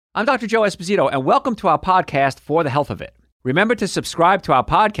I'm Dr. Joe Esposito, and welcome to our podcast, For the Health of It. Remember to subscribe to our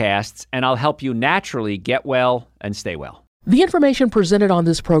podcasts, and I'll help you naturally get well and stay well. The information presented on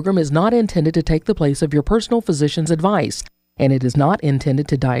this program is not intended to take the place of your personal physician's advice, and it is not intended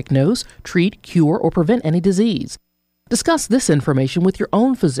to diagnose, treat, cure, or prevent any disease. Discuss this information with your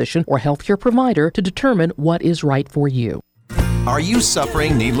own physician or healthcare provider to determine what is right for you. Are you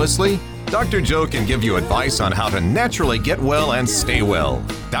suffering needlessly? Dr. Joe can give you advice on how to naturally get well and stay well.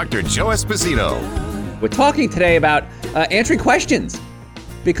 Dr. Joe Esposito. We're talking today about answering questions,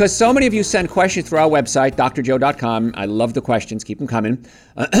 because so many of you send questions through our website, drjoe.com. I love the questions. Keep them coming.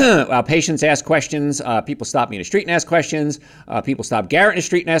 Our patients ask questions. People stop me in the street and ask questions. People stop Garrett in the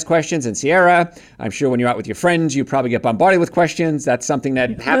street and ask questions. And Sierra, I'm sure when you're out with your friends, you probably get bombarded with questions. That's something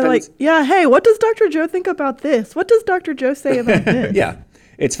that happens. Like, hey, what does Dr. Joe think about this? What does Dr. Joe say about this? Yeah.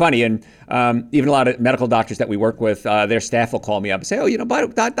 It's funny, and even a lot of medical doctors that we work with, their staff will call me up and say,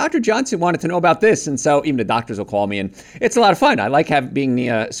 Dr. Johnson wanted to know about this. And so even the doctors will call me, and it's a lot of fun. I like being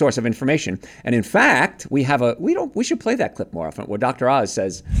the source of information. And in fact, we should play that clip more often, where Dr. Oz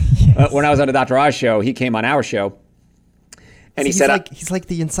says, when I was on the Dr. Oz show, he came on our show, and he said, he's like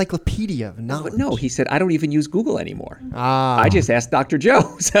the encyclopedia of knowledge. No, he said, I don't even use Google anymore. I just asked Dr.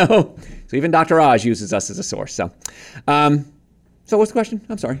 Joe. So even Dr. Oz uses us as a source. So what's the question?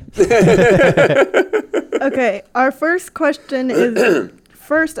 I'm sorry. Okay, our first question is,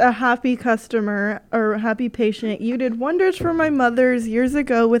 first, a happy customer or happy patient. You did wonders for my mother's years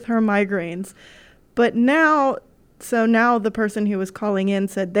ago with her migraines. But now the person who was calling in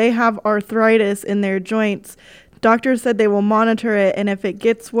said they have arthritis in their joints. Doctors said they will monitor it, and if it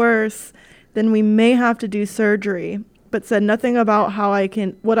gets worse, then we may have to do surgery, but said nothing about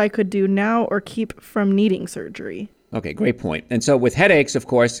what I could do now or keep from needing surgery. Okay, great point. And so with headaches, of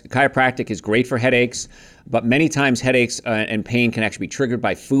course, chiropractic is great for headaches, but many times headaches and pain can actually be triggered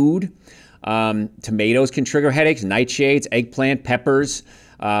by food. Tomatoes can trigger headaches, nightshades, eggplant, peppers.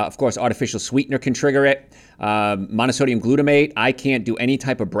 Of course, artificial sweetener can trigger it. Monosodium glutamate. I can't do any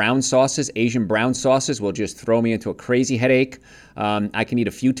type of brown sauces. Asian brown sauces will just throw me into a crazy headache. I can eat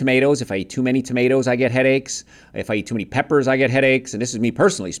a few tomatoes. If I eat too many tomatoes, I get headaches. If I eat too many peppers, I get headaches. And this is me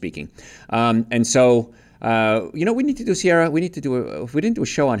personally speaking. We need to do, Sierra, if we didn't do a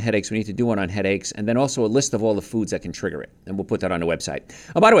show on headaches, we need to do one on headaches, and then also a list of all the foods that can trigger it. And we'll put that on the website.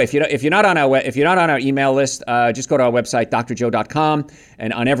 Oh, by the way, if you're not on our email list, just go to our website, drjoe.com,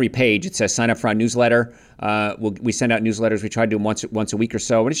 and on every page it says sign up for our newsletter. We send out newsletters. We try to do them once a week or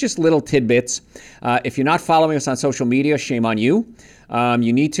so, and it's just little tidbits. If you're not following us on social media, shame on you.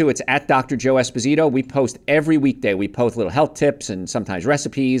 You need to. It's at Dr. Joe Esposito. We post every weekday. We post little health tips and sometimes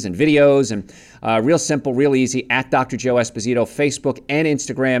recipes and videos, and real simple, real easy, at Dr. Joe Esposito, Facebook and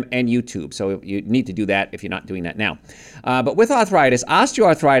Instagram and YouTube. So you need to do that if you're not doing that now. But with arthritis,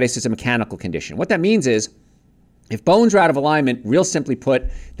 osteoarthritis is a mechanical condition. What that means is, if bones are out of alignment, real simply put,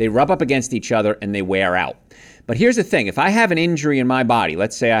 they rub up against each other and they wear out. But here's the thing. If I have an injury in my body,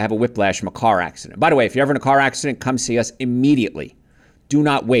 let's say I have a whiplash from a car accident. By the way, if you're ever in a car accident, come see us immediately. Do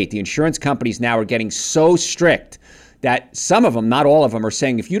not wait. The insurance companies now are getting so strict that some of them, not all of them, are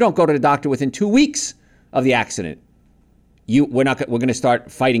saying if you don't go to the doctor within 2 weeks of the accident, we're going to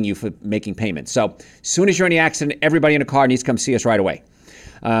start fighting you for making payments. So as soon as you're in the accident, everybody in the car needs to come see us right away.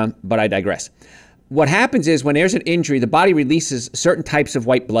 But I digress. What happens is when there's an injury, the body releases certain types of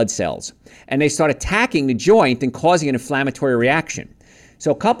white blood cells, and they start attacking the joint and causing an inflammatory reaction. So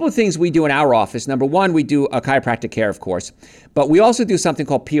a couple of things we do in our office. Number one, we do a chiropractic care, of course, but we also do something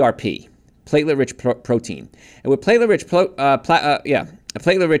called PRP, platelet-rich protein. And with platelet-rich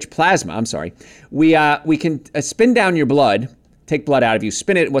plasma, we can spin down your blood, take blood out of you,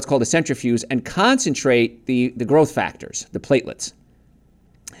 spin it in what's called a centrifuge, and concentrate the growth factors, the platelets.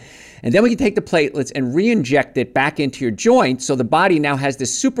 And then we can take the platelets and re-inject it back into your joint, so the body now has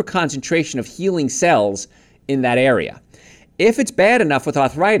this super concentration of healing cells in that area. If it's bad enough with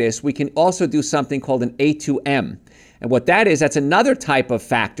arthritis, we can also do something called an A2M. And what that is, that's another type of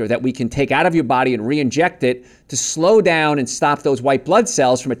factor that we can take out of your body and re-inject it to slow down and stop those white blood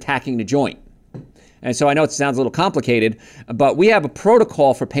cells from attacking the joint. And so I know it sounds a little complicated, but we have a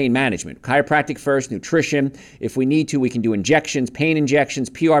protocol for pain management. Chiropractic first, nutrition. If we need to, we can do injections, pain injections,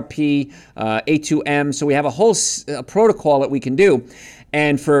 PRP, A2M. So we have a whole protocol that we can do.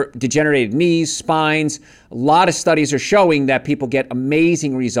 And for degenerated knees, spines, a lot of studies are showing that people get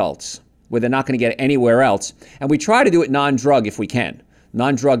amazing results where they're not going to get it anywhere else. And we try to do it non-drug if we can.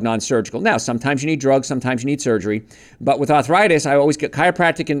 Non-drug, non-surgical. Now, sometimes you need drugs, sometimes you need surgery. But with arthritis, I always get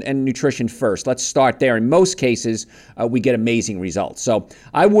chiropractic and nutrition first. Let's start there. In most cases, we get amazing results. So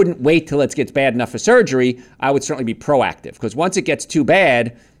I wouldn't wait till it gets bad enough for surgery. I would certainly be proactive, because once it gets too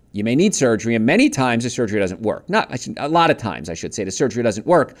bad, You may need surgery, and many times the surgery doesn't work. A lot of times, I should say, the surgery doesn't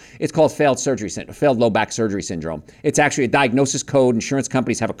work. It's called failed low back surgery syndrome. It's actually a diagnosis code. Insurance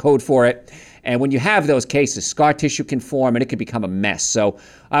companies have a code for it. And when you have those cases, scar tissue can form, and it can become a mess. So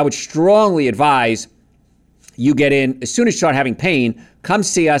I would strongly advise you get in, as soon as you start having pain, come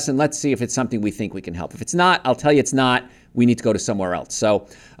see us, and let's see if it's something we think we can help. If it's not, I'll tell you it's not. We need to go to somewhere else. So,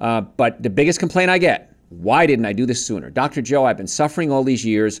 but the biggest complaint I get, why didn't I do this sooner? Dr. Joe, I've been suffering all these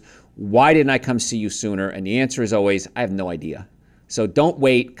years. Why didn't I come see you sooner? And the answer is always, I have no idea. So don't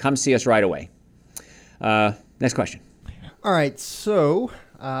wait. Come see us right away. Next question. All right. So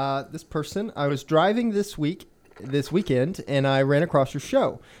this person, I was driving this weekend, and I ran across your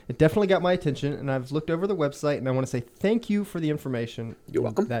show. It definitely got my attention, and I've looked over the website, and I want to say thank you for the information. You're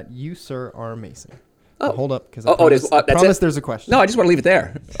welcome. That you, sir, are amazing. Oh. Hold up, because I promise there's a question. No, I just want to leave it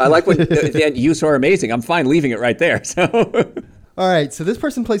there. I like when the end, you are amazing. I'm fine leaving it right there. So, all right. So this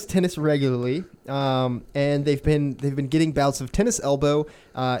person plays tennis regularly, and they've been getting bouts of tennis elbow.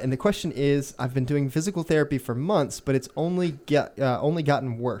 And the question is, I've been doing physical therapy for months, but it's only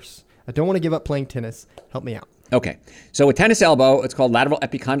gotten worse. I don't want to give up playing tennis. Help me out. Okay. So with tennis elbow, it's called lateral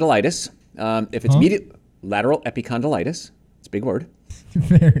epicondylitis. If it's lateral epicondylitis, it's a big word.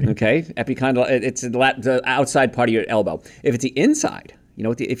 Okay, it's the outside part of your elbow. If it's the inside,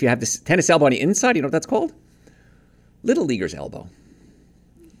 if you have this tennis elbow on the inside, you know what that's called? Little leaguer's elbow.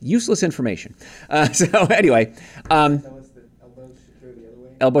 Useless information. So anyway.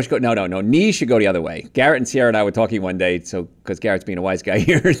 Elbow should go, no. Knees should go the other way. Garrett and Sierra and I were talking one day, because Garrett's being a wise guy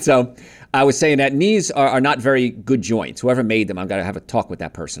here. So I was saying that knees are not very good joints. Whoever made them, I'm going to have a talk with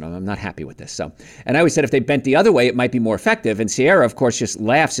that person. I'm not happy with this. And I always said if they bent the other way, it might be more effective. And Sierra, of course, just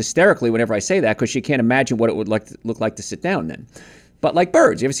laughs hysterically whenever I say that, because she can't imagine what it would look like to sit down then. But like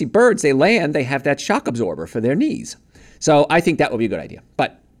birds, you ever see birds, they land, they have that shock absorber for their knees. So I think that would be a good idea.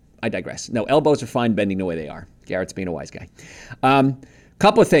 But I digress. No, elbows are fine bending the way they are. Garrett's being a wise guy.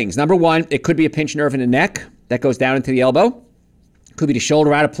 Couple of things. Number one, it could be a pinched nerve in the neck that goes down into the elbow. Could be the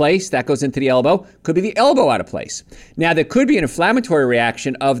shoulder out of place that goes into the elbow. Could be the elbow out of place. Now, there could be an inflammatory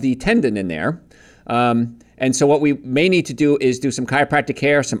reaction of the tendon in there. And so what we may need to do is do some chiropractic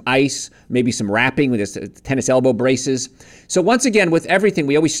care, some ice, maybe some wrapping with this tennis elbow braces. So once again, with everything,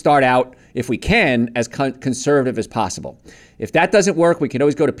 we always start out, if we can, as conservative as possible. If that doesn't work, we can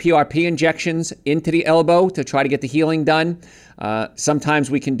always go to PRP injections into the elbow to try to get the healing done.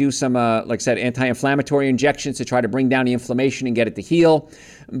 Sometimes we can do some, like I said, anti-inflammatory injections to try to bring down the inflammation and get it to heal.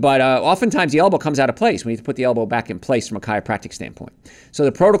 But oftentimes the elbow comes out of place. We need to put the elbow back in place from a chiropractic standpoint. So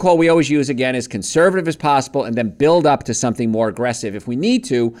the protocol we always use, again, is conservative as possible and then build up to something more aggressive if we need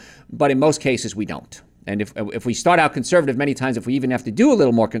to, but in most cases we don't. And if we start out conservative, many times if we even have to do a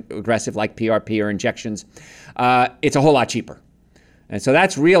little more aggressive like PRP or injections, it's a whole lot cheaper. And so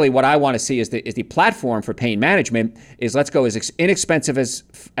that's really what I want to see is the platform for pain management is let's go as inexpensive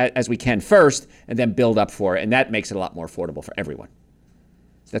as we can first and then build up for it. And that makes it a lot more affordable for everyone.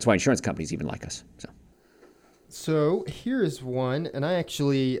 That's why insurance companies even like us. So here's one, and I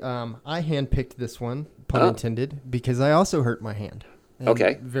actually, I handpicked this one, pun intended, because I also hurt my hand.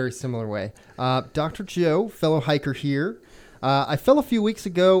 Okay. Very similar way. Dr. Joe, fellow hiker here. I fell a few weeks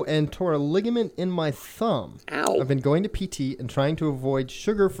ago and tore a ligament in my thumb. Ow. I've been going to PT and trying to avoid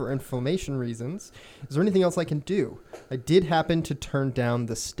sugar for inflammation reasons. Is there anything else I can do? I did happen to turn down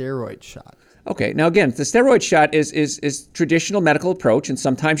the steroid shot. Okay. Now, again, the steroid shot is traditional medical approach, and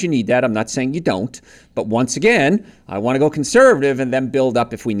sometimes you need that. I'm not saying you don't. But once again, I want to go conservative and then build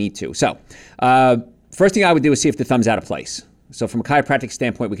up if we need to. So first thing I would do is see if the thumb's out of place. So from a chiropractic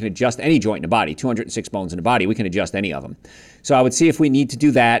standpoint, we can adjust any joint in the body, 206 bones in the body. We can adjust any of them. So I would see if we need to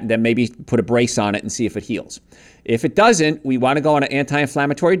do that, and then maybe put a brace on it and see if it heals. If it doesn't, we want to go on an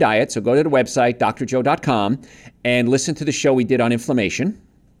anti-inflammatory diet. So go to the website, drjoe.com, and listen to the show we did on inflammation.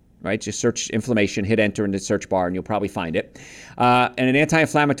 Right? Just search inflammation, hit enter in the search bar, and you'll probably find it. And an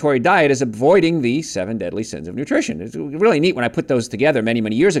anti-inflammatory diet is avoiding the 7 deadly sins of nutrition. It's really neat when I put those together many,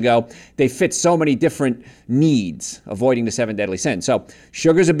 many years ago. They fit so many different needs, avoiding the 7 deadly sins. So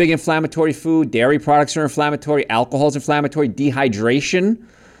sugar is a big inflammatory food. Dairy products are inflammatory. Alcohol is inflammatory. Dehydration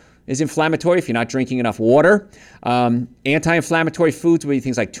is inflammatory if you're not drinking enough water. Anti-inflammatory foods would be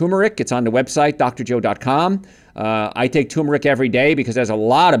things like turmeric. It's on the website, drjoe.com. I take turmeric every day because there's a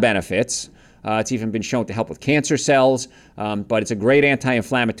lot of benefits. It's even been shown to help with cancer cells, but it's a great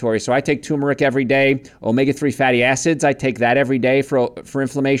anti-inflammatory. So I take turmeric every day. Omega-3 fatty acids, I take that every day for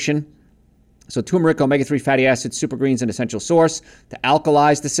inflammation. So turmeric, omega-3 fatty acids, super greens, an essential source to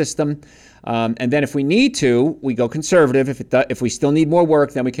alkalize the system. And then if we need to, we go conservative. If we still need more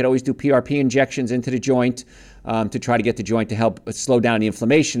work, then we could always do PRP injections into the joint to try to get the joint to help slow down the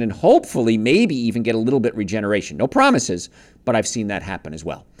inflammation and hopefully maybe even get a little bit regeneration. No promises, but I've seen that happen as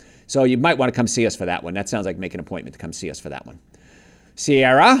well. So you might want to come see us for that one. That sounds like make an appointment to come see us for that one.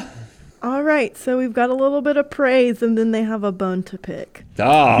 Sierra? All right, so we've got a little bit of praise, and then they have a bone to pick.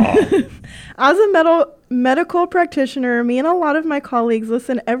 Oh. As a medical practitioner, me and a lot of my colleagues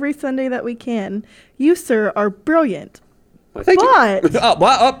listen every Sunday that we can. You, sir, are brilliant. Well, thank But you.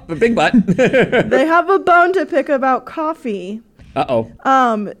 A big but. they have a bone to pick about coffee. Uh-oh.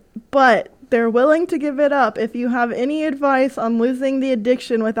 But they're willing to give it up if you have any advice on losing the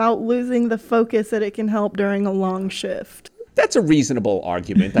addiction without losing the focus that it can help during a long shift. That's a reasonable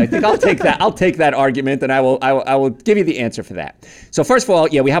argument. I think I'll take that. I'll take that argument, and I will give you the answer for that. So first of all,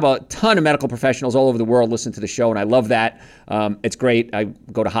 yeah, we have a ton of medical professionals all over the world listen to the show, and I love that. It's great. I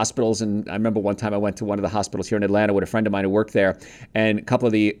go to hospitals, and I remember one time I went to one of the hospitals here in Atlanta with a friend of mine who worked there, and a couple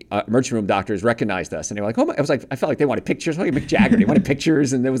of the emergency room doctors recognized us, and they were like, "Oh my!" I felt like they wanted pictures, like Mick Jagger. They wanted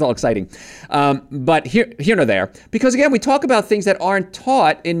pictures, and it was all exciting. But here nor there, because again, we talk about things that aren't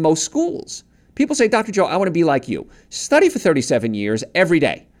taught in most schools. People say, Dr. Joe, I want to be like you. Study for 37 years every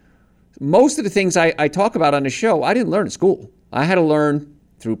day. Most of the things I talk about on the show, I didn't learn at school. I had to learn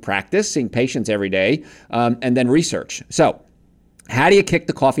through practice, seeing patients every day, and then research. So how do you kick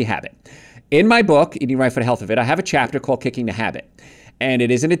the coffee habit? In my book, Eating Right for the Health of It, I have a chapter called Kicking the Habit. And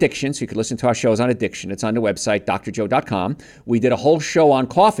it is an addiction, so you can listen to our shows on addiction. It's on the website, drjoe.com. We did a whole show on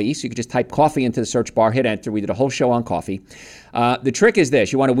coffee, so you could just type coffee into the search bar, hit enter. We did a whole show on coffee. The trick is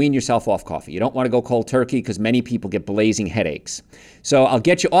this. You want to wean yourself off coffee. You don't want to go cold turkey because many people get blazing headaches. So I'll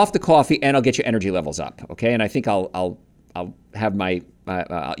get you off the coffee and I'll get your energy levels up, okay? And I think I'll have my,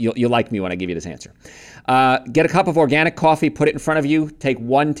 you'll like me when I give you this answer. Get a cup of organic coffee, put it in front of you, take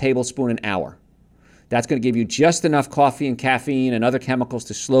 1 tablespoon an hour. That's going to give you just enough coffee and caffeine and other chemicals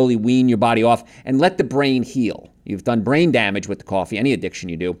to slowly wean your body off and let the brain heal. You've done brain damage with the coffee, any addiction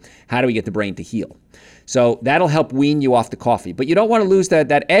you do. How do we get the brain to heal? So that'll help wean you off the coffee. But you don't want to lose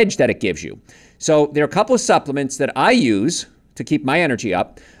that edge that it gives you. So there are a couple of supplements that I use to keep my energy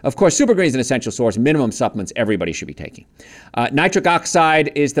up. Of course, Super Green is an essential source. Minimum supplements everybody should be taking. Nitric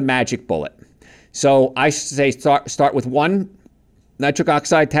oxide is the magic bullet. So I say start with 1 nitric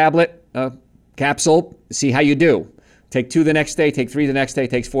oxide tablet, capsule, see how you do. Take 2 the next day, take 3 the next day,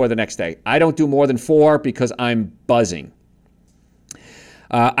 takes 4 the next day. I don't do more than 4 because I'm buzzing.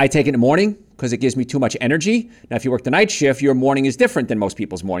 I take it in the morning because it gives me too much energy. Now, if you work the night shift, your morning is different than most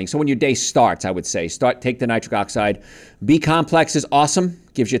people's morning. So when your day starts, I would say, take the nitric oxide. B-complex is awesome,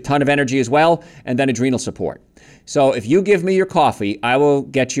 gives you a ton of energy as well, and then adrenal support. So if you give me your coffee, I will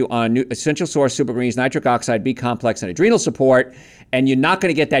get you on Essential Source, Super Greens, nitric oxide, B-complex, and adrenal support, and you're not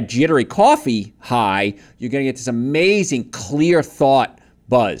going to get that jittery coffee high. You're going to get this amazing clear thought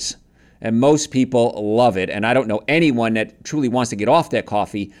buzz. And most people love it. And I don't know anyone that truly wants to get off their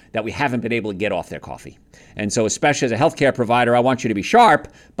coffee that we haven't been able to get off their coffee. And so especially as a healthcare provider, I want you to be sharp,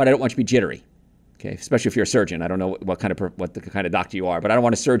 but I don't want you to be jittery. Okay, especially if you're a surgeon. I don't know what kind of doctor you are, but I don't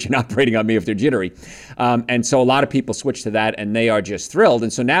want a surgeon operating on me if they're jittery. And so a lot of people switch to that, and they are just thrilled.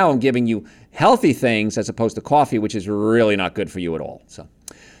 And so now I'm giving you healthy things as opposed to coffee, which is really not good for you at all.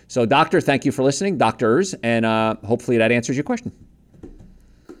 So doctor, thank you for listening, doctors, and hopefully that answers your question.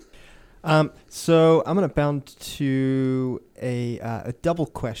 So I'm going to bounce to a double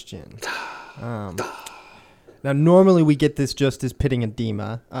question. Now, normally we get this just as pitting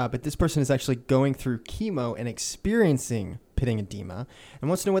edema, but this person is actually going through chemo and experiencing pitting edema and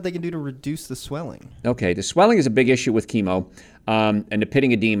wants to know what they can do to reduce the swelling. Okay, the swelling is a big issue with chemo and the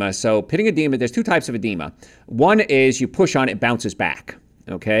pitting edema. So pitting edema, there's 2 types of edema. One is you push on it, it bounces back.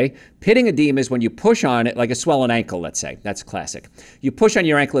 Okay? Pitting edema is when you push on it, like a swollen ankle, let's say. That's classic. You push on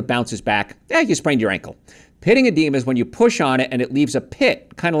your ankle, it bounces back. You sprained your ankle. Pitting edema is when you push on it and it leaves a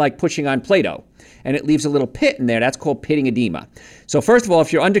pit, kind of like pushing on Play-Doh. And it leaves a little pit in there. That's called pitting edema. So first of all,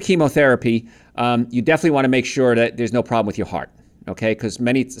 if you're under chemotherapy, you definitely want to make sure that there's no problem with your heart. Okay, because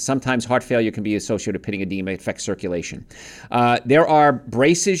sometimes heart failure can be associated with pitting edema. It affects circulation. There are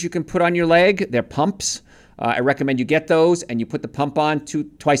braces you can put on your leg. They're pumps. I recommend you get those and you put the pump on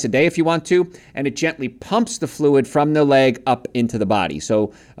twice a day if you want to, and it gently pumps the fluid from the leg up into the body.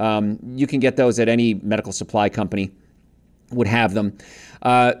 So you can get those at any medical supply company would have them.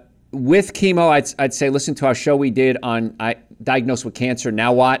 With chemo, I'd say listen to our show we did on Diagnosed with Cancer,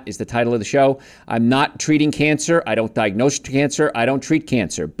 Now What is the title of the show. I'm not treating cancer. I don't diagnose cancer. I don't treat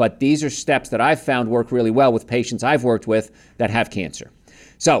cancer. But these are steps that I've found work really well with patients I've worked with that have cancer.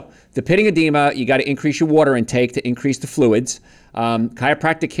 So the pitting edema, you got to increase your water intake to increase the fluids.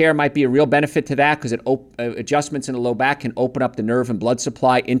 Chiropractic care might be a real benefit to that because adjustments in the low back can open up the nerve and blood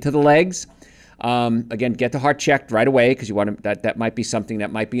supply into the legs. Again, get the heart checked right away because you want to, that might be something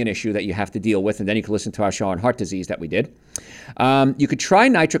that might be an issue that you have to deal with, and then you can listen to our show on heart disease that we did. You could try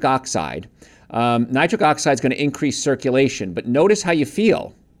nitric oxide. Nitric oxide is going to increase circulation, but notice how you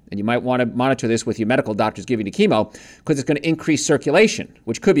feel. And you might want to monitor this with your medical doctors giving you chemo because it's going to increase circulation,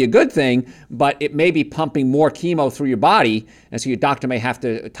 which could be a good thing, but it may be pumping more chemo through your body. And so your doctor may have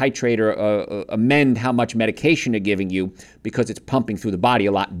to titrate or amend how much medication they're giving you because it's pumping through the body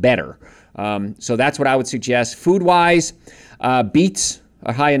a lot better. So that's what I would suggest. Food-wise, beets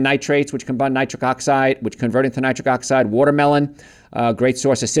are high in nitrates, which convert nitric oxide, which convert into nitric oxide. Watermelon, great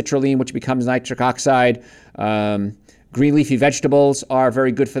source of citrulline, which becomes nitric oxide. Green leafy vegetables are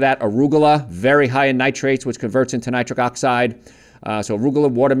very good for that. Arugula, very high in nitrates, which converts into nitric oxide. So arugula,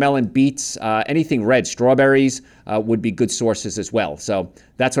 watermelon, beets, anything red, strawberries would be good sources as well. So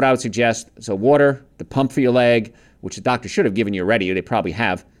that's what I would suggest. So water, the pump for your leg, which the doctor should have given you already. They probably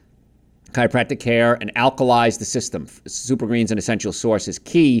have. Chiropractic care and alkalize the system. Super Green's an essential source is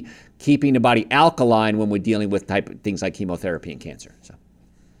key, keeping the body alkaline when we're dealing with things like chemotherapy and cancer. So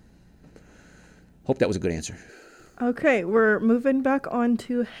hope that was a good answer. Okay, we're moving back on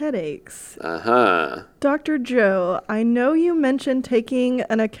to headaches. Uh-huh. Dr. Joe, I know you mentioned taking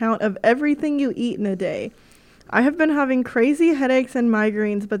an account of everything you eat in a day. I have been having crazy headaches and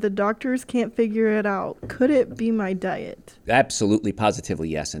migraines, but the doctors can't figure it out. Could it be my diet? Absolutely, positively,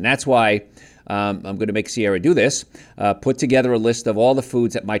 yes. And that's why I'm going to make Sierra do this, put together a list of all the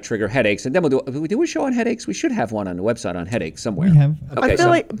foods that might trigger headaches. And then we do a show on headaches. We should have one on the website on headaches somewhere. We have. Okay, I feel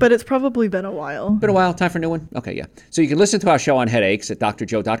like, but it's probably been a while. Been a while. Time for a new one? Okay, yeah. So you can listen to our show on headaches at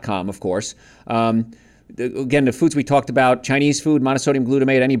drjoe.com, of course. Again, the foods we talked about, Chinese food, monosodium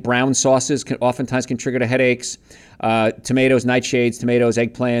glutamate, any brown sauces oftentimes can trigger the headaches. Tomatoes, nightshades, tomatoes,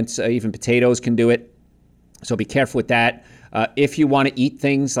 eggplants, even potatoes can do it. So be careful with that. If you want to eat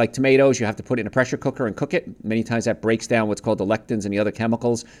things like tomatoes, you have to put it in a pressure cooker and cook it. Many times that breaks down what's called the lectins and the other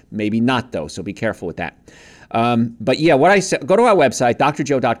chemicals. Maybe not, though, so be careful with that. But yeah, what I said, go to our website,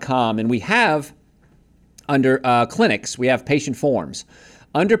 drjoe.com, and we have, under clinics, we have patient forms.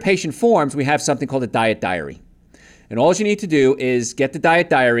 Under patient forms, we have something called a diet diary. And all you need to do is get the diet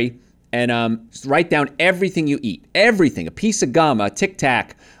diary and write down everything you eat. Everything. A piece of gum, a Tic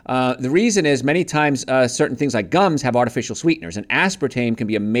Tac. The reason is many times certain things like gums have artificial sweeteners, and aspartame can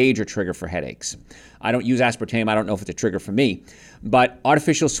be a major trigger for headaches. I don't use aspartame. I don't know if it's a trigger for me. But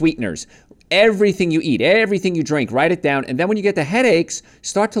artificial sweeteners, everything you eat, everything you drink, write it down. And then when you get the headaches,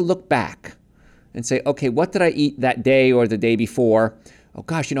 start to look back and say, okay, what did I eat that day or the day before? Oh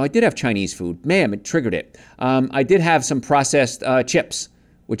gosh, I did have Chinese food. Man, it triggered it. I did have some processed chips,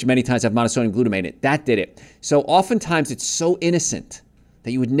 which many times have monosodium glutamate in it. That did it. So oftentimes it's so innocent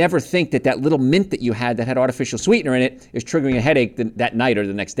that you would never think that little mint that you had that had artificial sweetener in it is triggering a headache that night or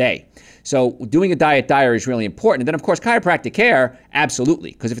the next day. So doing a diet diary is really important. And then, of course, chiropractic care,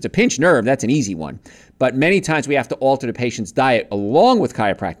 absolutely, because if it's a pinched nerve, that's an easy one. But many times we have to alter the patient's diet along with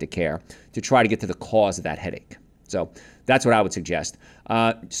chiropractic care to try to get to the cause of that headache. So that's what I would suggest.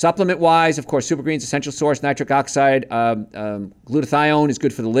 Supplement-wise, of course, Super Green's essential source, nitric oxide. Glutathione is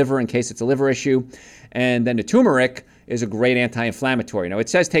good for the liver in case it's a liver issue. And then the turmeric is a great anti-inflammatory. Now, it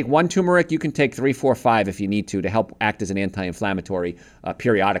says take 1 turmeric. You can take 3, 4, 5 if you need to help act as an anti-inflammatory.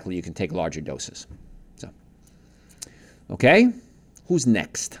 Periodically, you can take larger doses. So, okay, who's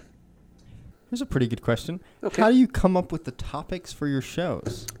next? Here's a pretty good question. Okay. How do you come up with the topics for your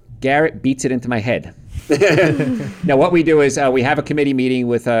shows? Garrett beats it into my head. Now, what we do is we have a committee meeting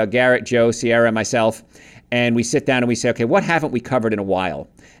with Garrett, Joe, Sierra, and myself, and we sit down and we say, okay, what haven't we covered in a while?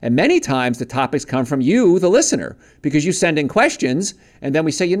 And many times the topics come from you, the listener, because you send in questions, and then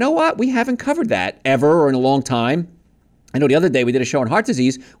we say, you know what? We haven't covered that ever or in a long time. I know the other day we did a show on heart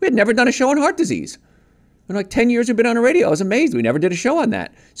disease. We had never done a show on heart disease. In like 10 years we've been on the radio. I was amazed. We never did a show on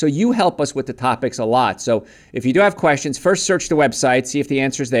that. So you help us with the topics a lot. So if you do have questions, first search the website, see if the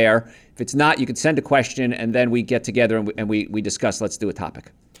answer's there. If it's not, you can send a question, and then we get together and we discuss, let's do a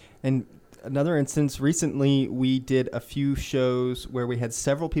topic. And another instance, recently we did a few shows where we had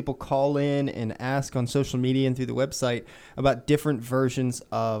several people call in and ask on social media and through the website about different versions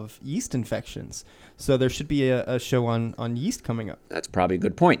of yeast infections. So there should be a show on yeast coming up. That's probably a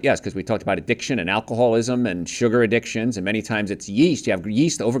good point, yes, because we talked about addiction and alcoholism and sugar addictions, and many times it's yeast. You have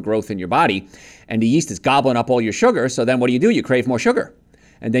yeast overgrowth in your body, and the yeast is gobbling up all your sugar, so then what do? You crave more sugar.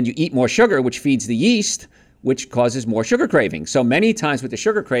 And then you eat more sugar, which feeds the yeast, which causes more sugar cravings. So many times with the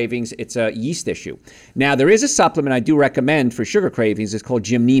sugar cravings, it's a yeast issue. Now, there is a supplement I do recommend for sugar cravings. It's called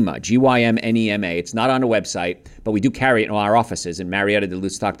Gymnema, Gymnema. It's not on the website, but we do carry it in all our offices in Marietta,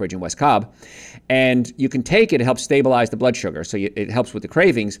 Duluth, Stockbridge, and West Cobb. And you can take it. It helps stabilize the blood sugar, so it helps with the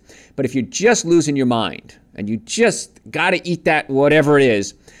cravings. But if you're just losing your mind and you just got to eat that whatever it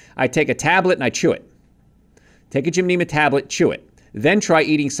is, I take a tablet and I chew it. Take a Gymnema tablet, chew it. Then try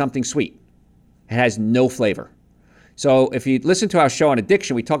eating something sweet. It has no flavor. So if you listen to our show on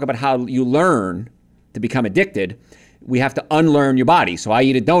addiction, we talk about how you learn to become addicted. We have to unlearn your body. So I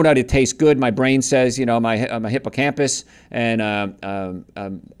eat a donut, it tastes good. My brain says, my hippocampus and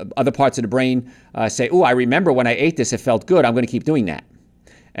other parts of the brain say, oh, I remember when I ate this, it felt good. I'm going to keep doing that.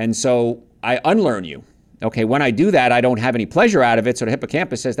 And so I unlearn you. Okay, when I do that, I don't have any pleasure out of it. So the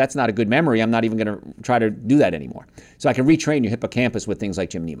hippocampus says, that's not a good memory. I'm not even going to try to do that anymore. So I can retrain your hippocampus with things like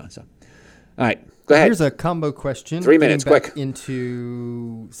Gymnema. So. All right, go ahead. Here's a combo question. 3 minutes, back quick.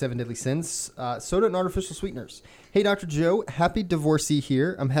 Into 7 Deadly Sins. Soda and artificial sweeteners. Hey, Dr. Joe, happy divorcee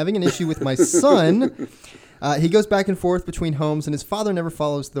here. I'm having an issue with my son. He goes back and forth between homes, and his father never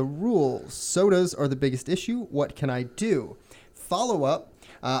follows the rules. Sodas are the biggest issue. What can I do? Follow-up.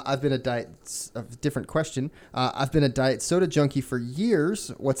 I've been a different question. I've been a diet soda junkie for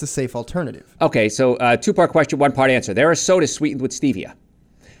years. What's a safe alternative? Okay, so two-part question, one-part answer. There are sodas sweetened with stevia.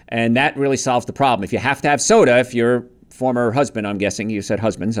 And that really solves the problem. If you have to have soda, if your former husband, I'm guessing you said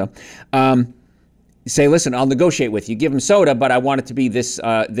husband, so say, listen, I'll negotiate with you. Give him soda, but I want it to be this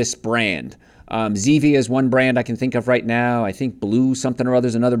brand. Zevia is one brand I can think of right now. I think Blue something or other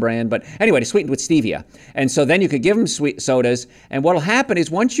is another brand. But anyway, it's sweetened with stevia. And so then you could give them sweet sodas. And what will happen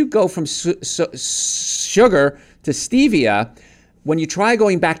is once you go from sugar to stevia, when you try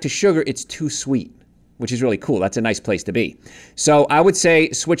going back to sugar, it's too sweet, which is really cool. That's a nice place to be. So I would say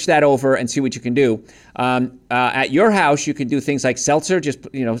switch that over and see what you can do. At your house, you can do things like seltzer.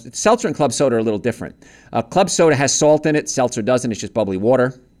 Seltzer and club soda are a little different. Club soda has salt in it. Seltzer doesn't. It's just bubbly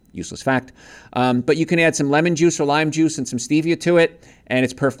water. Useless fact. But you can add some lemon juice or lime juice and some stevia to it, and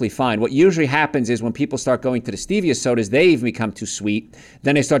it's perfectly fine. What usually happens is when people start going to the stevia sodas, they even become too sweet.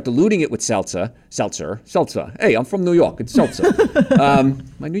 Then they start diluting it with seltzer. Hey, I'm from New York. It's seltzer.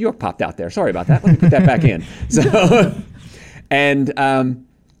 My New York popped out there. Sorry about that. Let me put that back in. So, and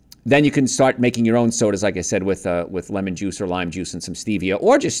then you can start making your own sodas, like I said, with lemon juice or lime juice and some stevia,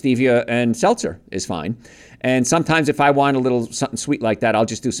 or just stevia and seltzer is fine. And sometimes if I want a little something sweet like that, I'll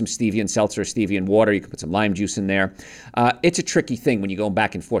just do some stevia and seltzer, stevia and water. You can put some lime juice in there. It's a tricky thing when you go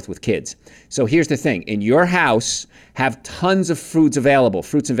back and forth with kids. So here's the thing. In your house, have tons of fruits available,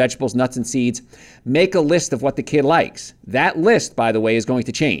 fruits and vegetables, nuts and seeds. Make a list of what the kid likes. That list, by the way, is going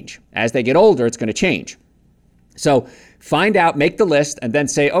to change. As they get older, it's going to change. So find out, make the list, and then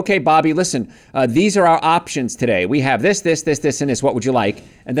say, okay, Bobby, listen, these are our options today. We have this, and this. What would you like?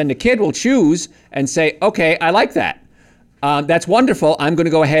 And then the kid will choose and say, okay, I like that. That's wonderful. I'm going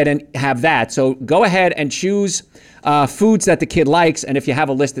to go ahead and have that. So go ahead and choose foods that the kid likes. And if you have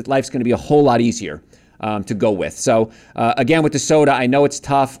a list, life's going to be a whole lot easier to go with. So again, with the soda, I know it's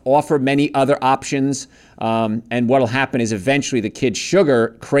tough. Offer many other options. And what will happen is eventually the kid's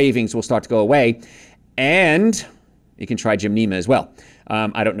sugar cravings will start to go away. And you can try Gymnema as well.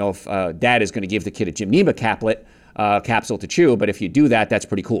 I don't know if Dad is going to give the kid a Gymnema capsule to chew, but if you do that, that's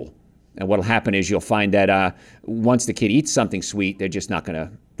pretty cool. And what'll happen is you'll find that once the kid eats something sweet, they're not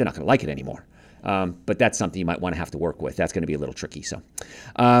going to like it anymore. But that's something you might want to have to work with. That's going to be a little tricky. So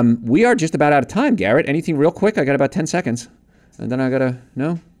we are just about out of time, Garrett. Anything real quick? I got about 10 seconds, and then I got to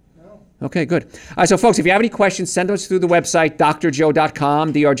no. Okay, good. All right, so folks, if you have any questions, send those through the website,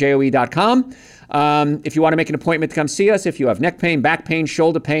 drjoe.com, drjoe.com. If you want to make an appointment to come see us, if you have neck pain, back pain,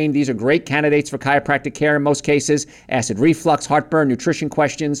 shoulder pain, these are great candidates for chiropractic care in most cases. Acid reflux, heartburn, nutrition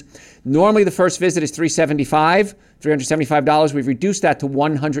questions. Normally the first visit is $375. We've reduced that to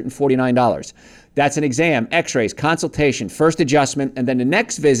 $149. That's an exam, x-rays, consultation, first adjustment, and then the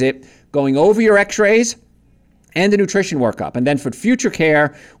next visit, going over your x-rays, and the nutrition workup. And then for future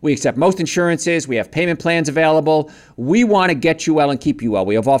care, we accept most insurances. We have payment plans available. We want to get you well and keep you well.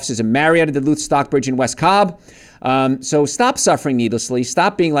 We have offices in Marietta, Duluth, Stockbridge, and West Cobb. So stop suffering needlessly.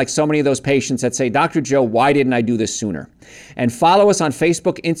 Stop being like so many of those patients that say, Dr. Joe, why didn't I do this sooner? And follow us on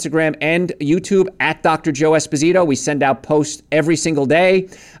Facebook, Instagram, and YouTube at Dr. Joe Esposito. We send out posts every single day.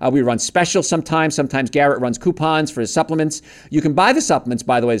 We run specials sometimes. Sometimes Garrett runs coupons for his supplements. You can buy the supplements,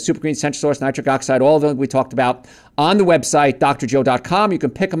 by the way, the Super Green Essential Source, Nitric Oxide, all of them we talked about on the website, drjoe.com. You can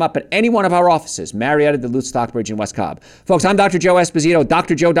pick them up at any one of our offices, Marietta, Duluth, Stockbridge, and West Cobb. Folks, I'm Dr. Joe Esposito,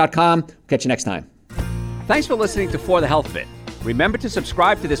 drjoe.com. Catch you next time. Thanks for listening to For the Health of It. Remember to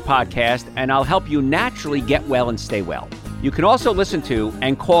subscribe to this podcast, and I'll help you naturally get well and stay well. You can also listen to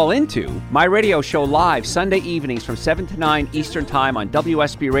and call into my radio show live Sunday evenings from 7 to 9 Eastern Time on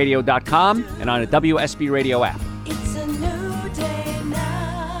WSBRadio.com and on a WSB Radio app. It's a new day now.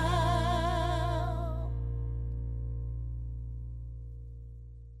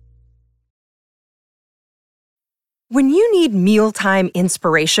 When you need mealtime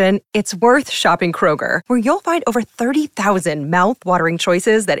inspiration, it's worth shopping Kroger, where you'll find over 30,000 mouth-watering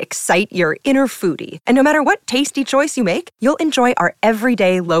choices that excite your inner foodie. And no matter what tasty choice you make, you'll enjoy our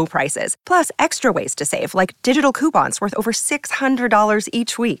everyday low prices, plus extra ways to save, like digital coupons worth over $600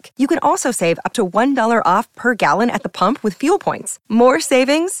 each week. You can also save up to $1 off per gallon at the pump with fuel points. More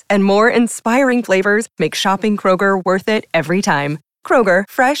savings and more inspiring flavors make shopping Kroger worth it every time. Kroger,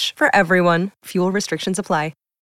 fresh for everyone. Fuel restrictions apply.